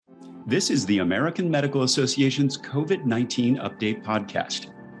This is the American Medical Association's COVID-19 Update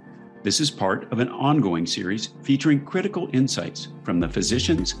podcast. This is part of an ongoing series featuring critical insights from the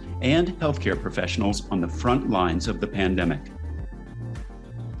physicians and healthcare professionals on the front lines of the pandemic.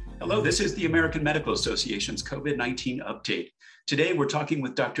 Hello, this is the American Medical Association's COVID-19 Update. Today, we're talking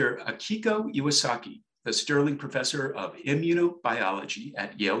with Dr. Akiko Iwasaki, the Sterling Professor of Immunobiology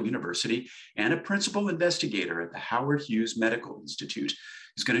at Yale University and a principal investigator at the Howard Hughes Medical Institute.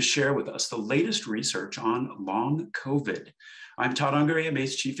 He's going to share with us the latest research on long COVID. I'm Todd Ungary,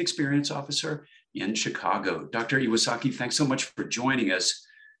 MA's Chief Experience Officer in Chicago. Dr. Iwasaki, thanks so much for joining us.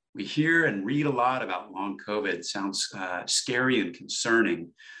 We hear and read a lot about long COVID. It sounds scary and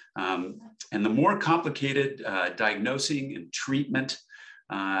concerning. And the more complicated diagnosing and treatment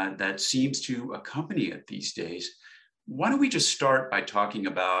that seems to accompany it these days. Why don't we just start by talking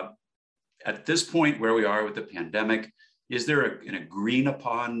about, at this point where we are with the pandemic, is there an agreed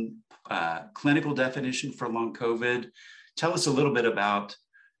upon clinical definition for long COVID? Tell us a little bit about,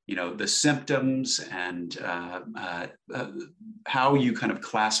 the symptoms and how you kind of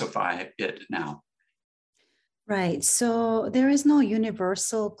classify it now. Right. So there is no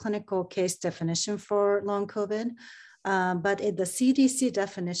universal clinical case definition for long COVID. But the CDC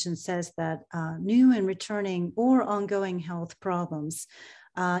definition says that new and returning or ongoing health problems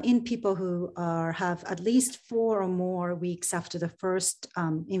in people who have at least 4 or more weeks after the first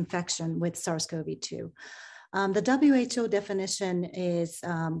infection with SARS-CoV-2. The WHO definition is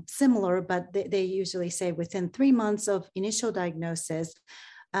similar, but they usually say within 3 months of initial diagnosis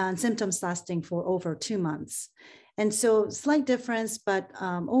and symptoms lasting for over 2 months. And so slight difference, but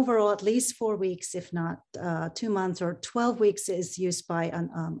overall, at least 4 weeks, if not 2 months or 12 weeks is used by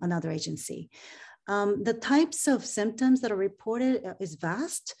another agency. The types of symptoms that are reported is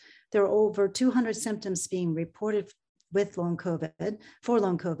vast. There are over 200 symptoms being reported with long COVID, for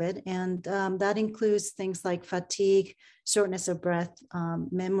long COVID. And that includes things like fatigue, shortness of breath,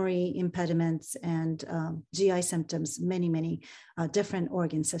 memory impediments, and GI symptoms, many different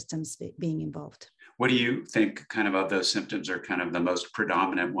organ systems being involved. What do you think kind of those symptoms are kind of the most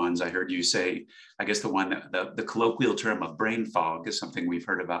predominant ones? I heard you say, I guess the colloquial term of brain fog is something we've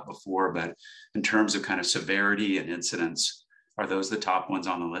heard about before, but in terms of kind of severity and incidence, are those the top ones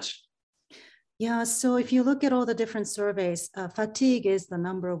on the list? Yeah, so if you look at all the different surveys, fatigue is the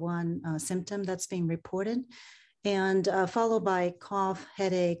number one symptom that's being reported, and followed by cough,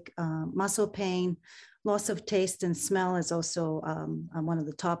 headache, muscle pain. Loss of taste and smell is also one of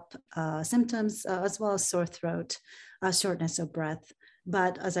the top symptoms, as well as sore throat, shortness of breath.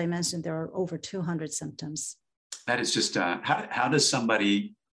 But as I mentioned, there are over 200 symptoms. That is just, how does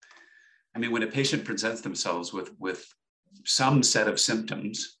somebody, when a patient presents themselves with some set of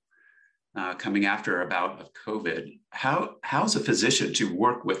symptoms coming after a bout of COVID, how's a physician to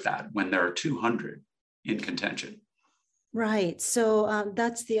work with that when there are 200 in contention? Right. So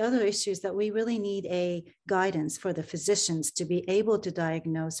that's the other issue, is that we really need a guidance for the physicians to be able to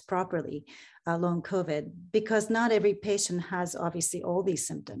diagnose properly long COVID, because not every patient has obviously all these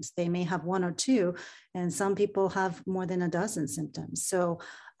symptoms. They may have 1 or 2, and some people have more than a dozen symptoms. So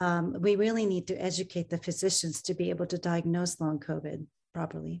we really need to educate the physicians to be able to diagnose long COVID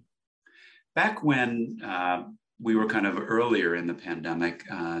properly. Back when we were kind of earlier in the pandemic,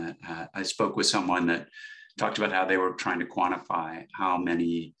 I spoke with someone that talked about how they were trying to quantify how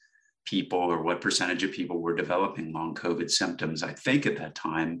many people or what percentage of people were developing long COVID symptoms. I think at that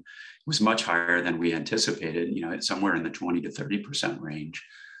time, it was much higher than we anticipated, somewhere in the 20 to 30% range.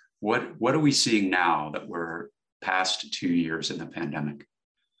 What are we seeing now that we're past 2 years in the pandemic?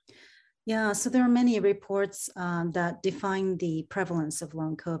 Yeah, so there are many reports that define the prevalence of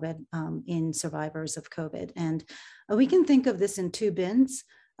long COVID in survivors of COVID. And we can think of this in 2 bins.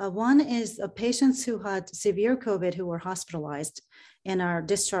 One is patients who had severe COVID who were hospitalized and are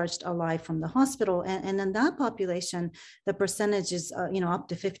discharged alive from the hospital. And in that population, the percentage is up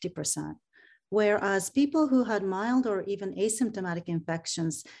to 50%. Whereas people who had mild or even asymptomatic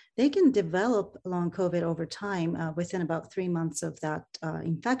infections, they can develop long COVID over time within about 3 months of that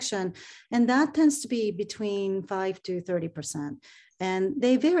infection. And that tends to be between 5 to 30%. And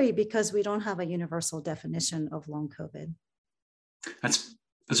they vary because we don't have a universal definition of long COVID.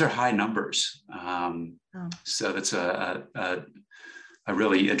 Those are high numbers. So that's a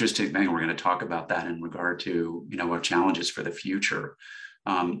really interesting thing. We're going to talk about that in regard to, our challenges for the future.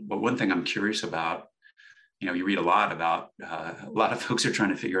 But one thing I'm curious about, you read a lot about, a lot of folks are trying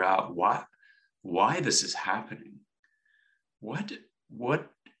to figure out why this is happening. What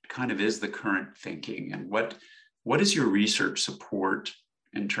kind of is the current thinking, and what does your research support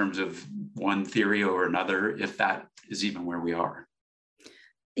in terms of one theory over another, if that is even where we are?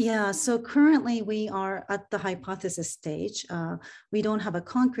 Yeah, so currently we are at the hypothesis stage. We don't have a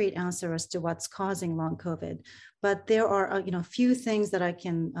concrete answer as to what's causing long COVID, but there are few things that I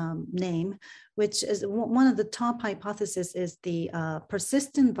can name, which is one of the top hypotheses is the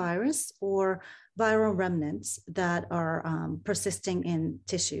persistent virus or viral remnants that are persisting in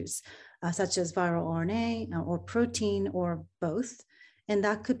tissues, such as viral RNA or protein or both, and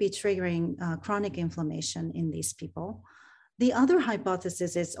that could be triggering chronic inflammation in these people. The other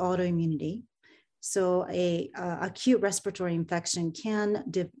hypothesis is autoimmunity. So a acute respiratory infection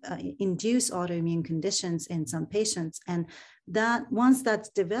can induce autoimmune conditions in some patients. And that once that's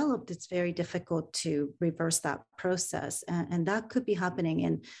developed, it's very difficult to reverse that process. And that could be happening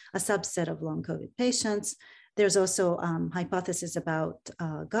in a subset of long COVID patients. There's also hypothesis about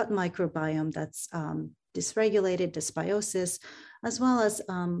gut microbiome that's dysregulated, dysbiosis, as well as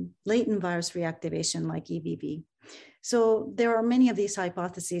latent virus reactivation like EBV. So there are many of these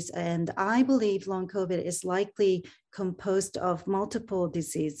hypotheses, and I believe long COVID is likely composed of multiple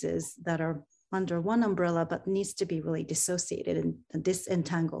diseases that are under one umbrella, but needs to be really dissociated and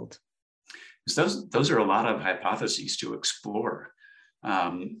disentangled. Those are a lot of hypotheses to explore.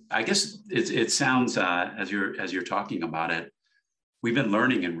 I guess it sounds as you're talking about it, we've been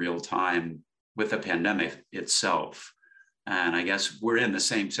learning in real time with the pandemic itself. And I guess we're in the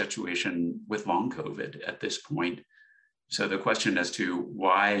same situation with long COVID at this point. So the question as to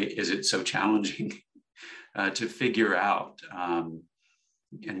why is it so challenging to figure out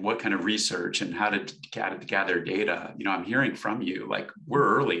and what kind of research and how to gather data, I'm hearing from you, like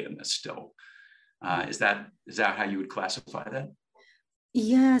we're early in this still. Is that how you would classify that?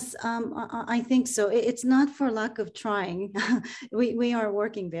 Yes, I think so. It's not for lack of trying. We are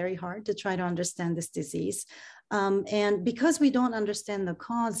working very hard to try to understand this disease. And because we don't understand the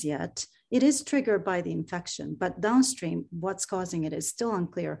cause yet, it is triggered by the infection, but downstream, what's causing it is still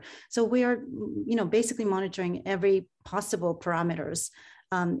unclear. So we are, basically monitoring every possible parameters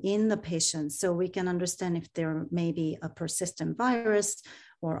in the patients so we can understand if there may be a persistent virus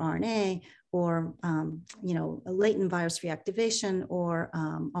or RNA or a latent virus reactivation or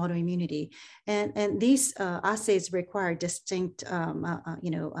autoimmunity. And these assays require distinct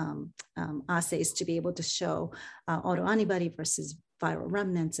assays to be able to show autoantibody versus viral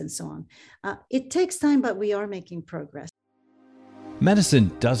remnants and so on. It takes time, but we are making progress.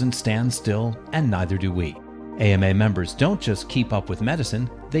 Medicine doesn't stand still, and neither do we. AMA members don't just keep up with medicine,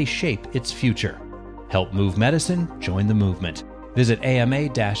 they shape its future. Help move medicine, join the movement. Visit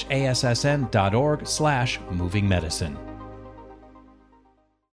ama-assn.org/movingmedicine.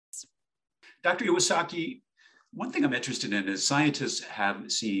 Dr. Iwasaki, one thing I'm interested in is scientists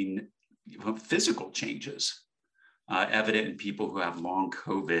have seen physical changes evident in people who have long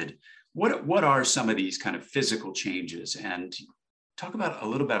COVID. What are some of these kind of physical changes? And talk about a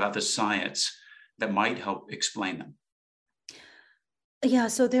little bit about the science that might help explain them. Yeah,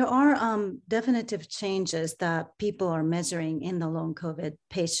 so there are definitive changes that people are measuring in the long COVID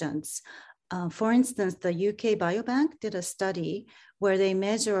patients. For instance, the UK Biobank did a study where they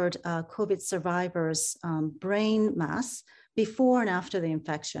measured COVID survivors' brain mass before and after the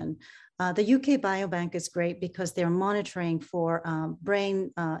infection. The UK Biobank is great because they're monitoring for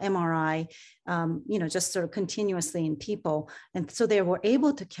brain MRI, just sort of continuously in people. And so they were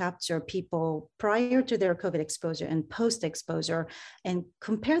able to capture people prior to their COVID exposure and post-exposure and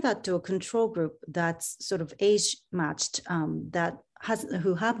compare that to a control group that's sort of age matched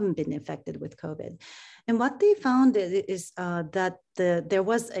who haven't been infected with COVID. And what they found is that there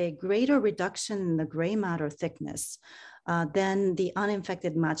was a greater reduction in the gray matter thickness than the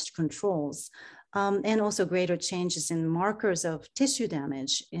uninfected matched controls, and also greater changes in markers of tissue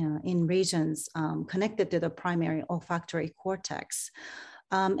damage in regions connected to the primary olfactory cortex,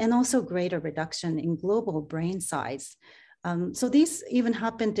 and also greater reduction in global brain size. So these even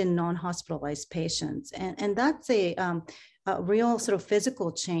happened in non-hospitalized patients. And that's a real sort of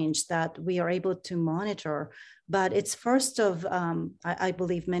physical change that we are able to monitor. But it's first of, I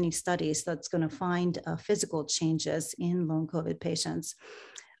believe, many studies that's going to find physical changes in long COVID patients.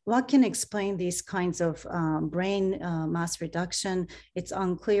 What can explain these kinds of brain mass reduction? It's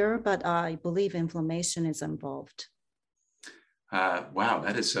unclear, but I believe inflammation is involved. Wow,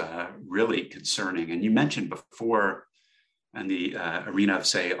 that is really concerning. And you mentioned before in the arena of,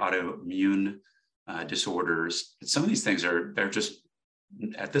 say, autoimmune disorders, some of these things they're just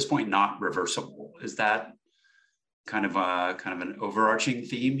at this point not reversible. Is that kind of an overarching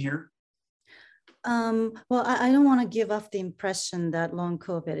theme here? Well, I don't want to give off the impression that long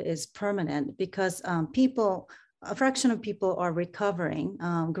COVID is permanent because a fraction of people are recovering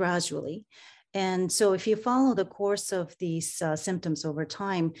gradually. And so if you follow the course of these symptoms over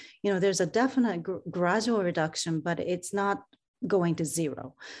time, there's a definite gradual reduction, but it's not going to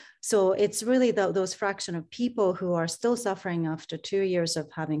zero. So it's really those fraction of people who are still suffering after 2 years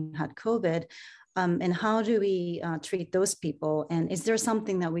of having had COVID. And how do we treat those people? And is there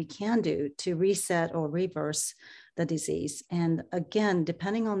something that we can do to reset or reverse the disease? And again,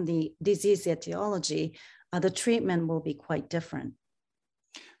 depending on the disease etiology, the treatment will be quite different.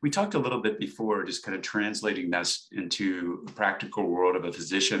 We talked a little bit before, just kind of translating this into a practical world of a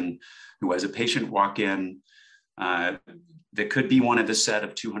physician who has a patient walk in that could be one of the set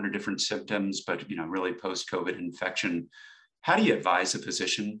of 200 different symptoms, but really post-COVID infection. How do you advise a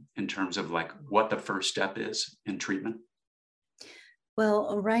physician in terms of like what the first step is in treatment?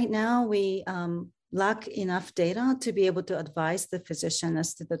 Well, right now we lack enough data to be able to advise the physician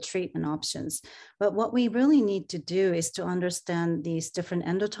as to the treatment options. But what we really need to do is to understand these different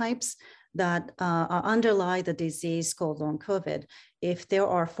endotypes that underlie the disease called long COVID. If there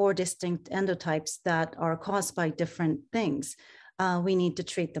are 4 distinct endotypes that are caused by different things, we need to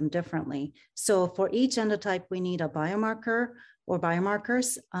treat them differently. So for each endotype, we need a biomarker or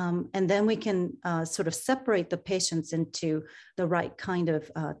biomarkers, and then we can sort of separate the patients into the right kind of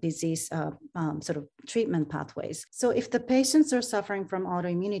disease sort of treatment pathways. So if the patients are suffering from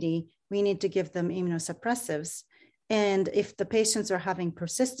autoimmunity, we need to give them immunosuppressives. And if the patients are having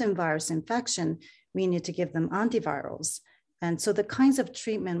persistent virus infection, we need to give them antivirals. And so the kinds of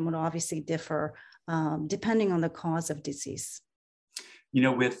treatment would obviously differ depending on the cause of disease.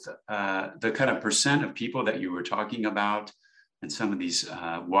 With the kind of percent of people that you were talking about and some of these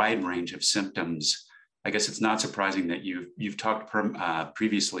wide range of symptoms, I guess it's not surprising that you've talked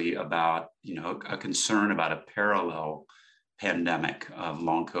previously about a concern about a parallel pandemic of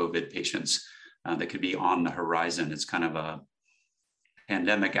long COVID patients that could be on the horizon. It's kind of a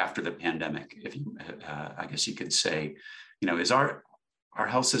pandemic after the pandemic, if you, I guess you could say. Is our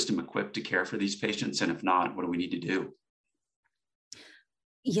health system equipped to care for these patients? And if not, what do we need to do?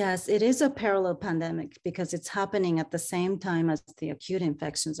 Yes, it is a parallel pandemic because it's happening at the same time as the acute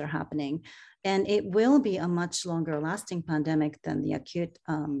infections are happening. And it will be a much longer lasting pandemic than the acute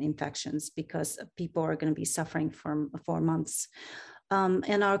infections because people are going to be suffering for months.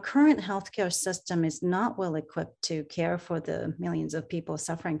 And our current healthcare system is not well equipped to care for the millions of people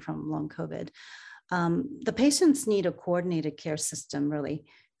suffering from long COVID. The patients need a coordinated care system, really,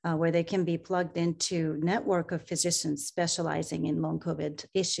 where they can be plugged into a network of physicians specializing in long COVID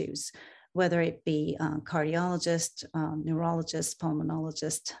issues, whether it be cardiologist, neurologist,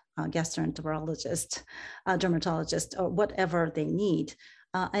 pulmonologist, gastroenterologist, dermatologist, or whatever they need.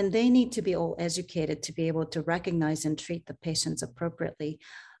 And they need to be all educated to be able to recognize and treat the patients appropriately.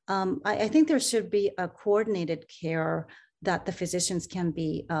 I think there should be a coordinated care that the physicians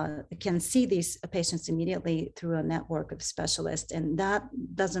can see these patients immediately through a network of specialists, and that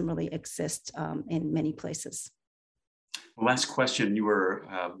doesn't really exist in many places. Last question, you were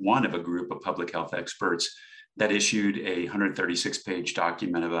one of a group of public health experts that issued a 136-page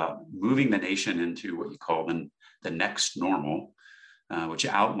document about moving the nation into what you call the next normal, which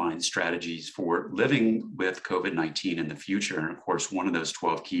outlines strategies for living with COVID-19 in the future. And of course, one of those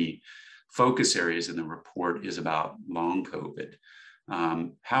 12 key focus areas in the report is about long COVID.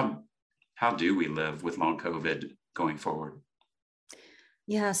 How do we live with long COVID going forward?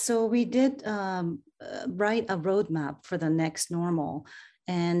 Yeah, so we did write a roadmap for the next normal.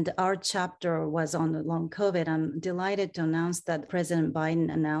 And our chapter was on the long COVID. I'm delighted to announce that President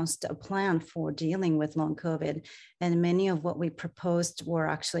Biden announced a plan for dealing with long COVID. And many of what we proposed were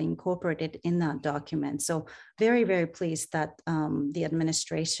actually incorporated in that document. So very, very pleased that the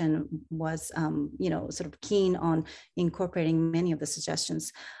administration was, sort of keen on incorporating many of the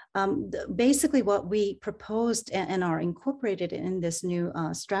suggestions. Basically, what we proposed and are incorporated in this new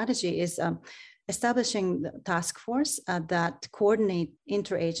strategy is establishing the task force that coordinate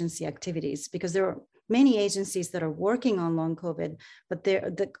interagency activities, because there are many agencies that are working on long COVID, but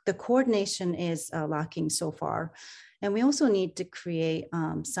the coordination is lacking so far. And we also need to create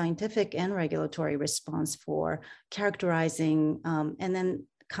scientific and regulatory response for characterizing and then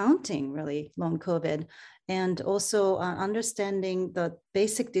counting really long COVID, and also understanding the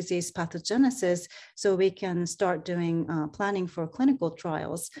basic disease pathogenesis so we can start doing planning for clinical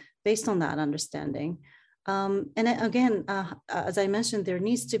trials based on that understanding. And again, as I mentioned, there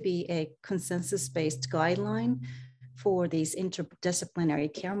needs to be a consensus-based guideline for these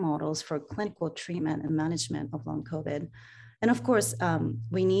interdisciplinary care models for clinical treatment and management of long COVID. And of course,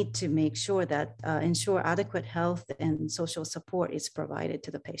 we need to make sure that ensure adequate health and social support is provided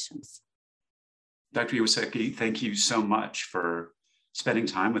to the patients. Dr. Iwasaki, thank you so much for spending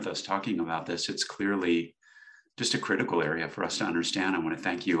time with us talking about this. It's clearly just a critical area for us to understand. I want to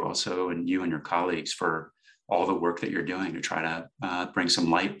thank you also, and you and your colleagues, for all the work that you're doing to try to bring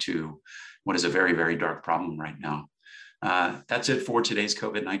some light to what is a very, very dark problem right now. That's it for today's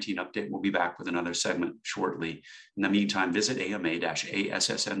COVID-19 update. We'll be back with another segment shortly. In the meantime, visit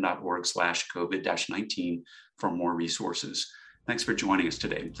ama-assn.org/COVID-19 for more resources. Thanks for joining us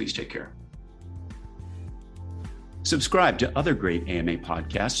today, and please take care. Subscribe to other great AMA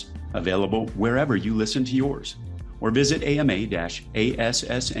podcasts available wherever you listen to yours, or visit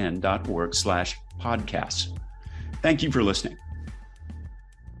ama-assn.org/podcasts. Thank you for listening.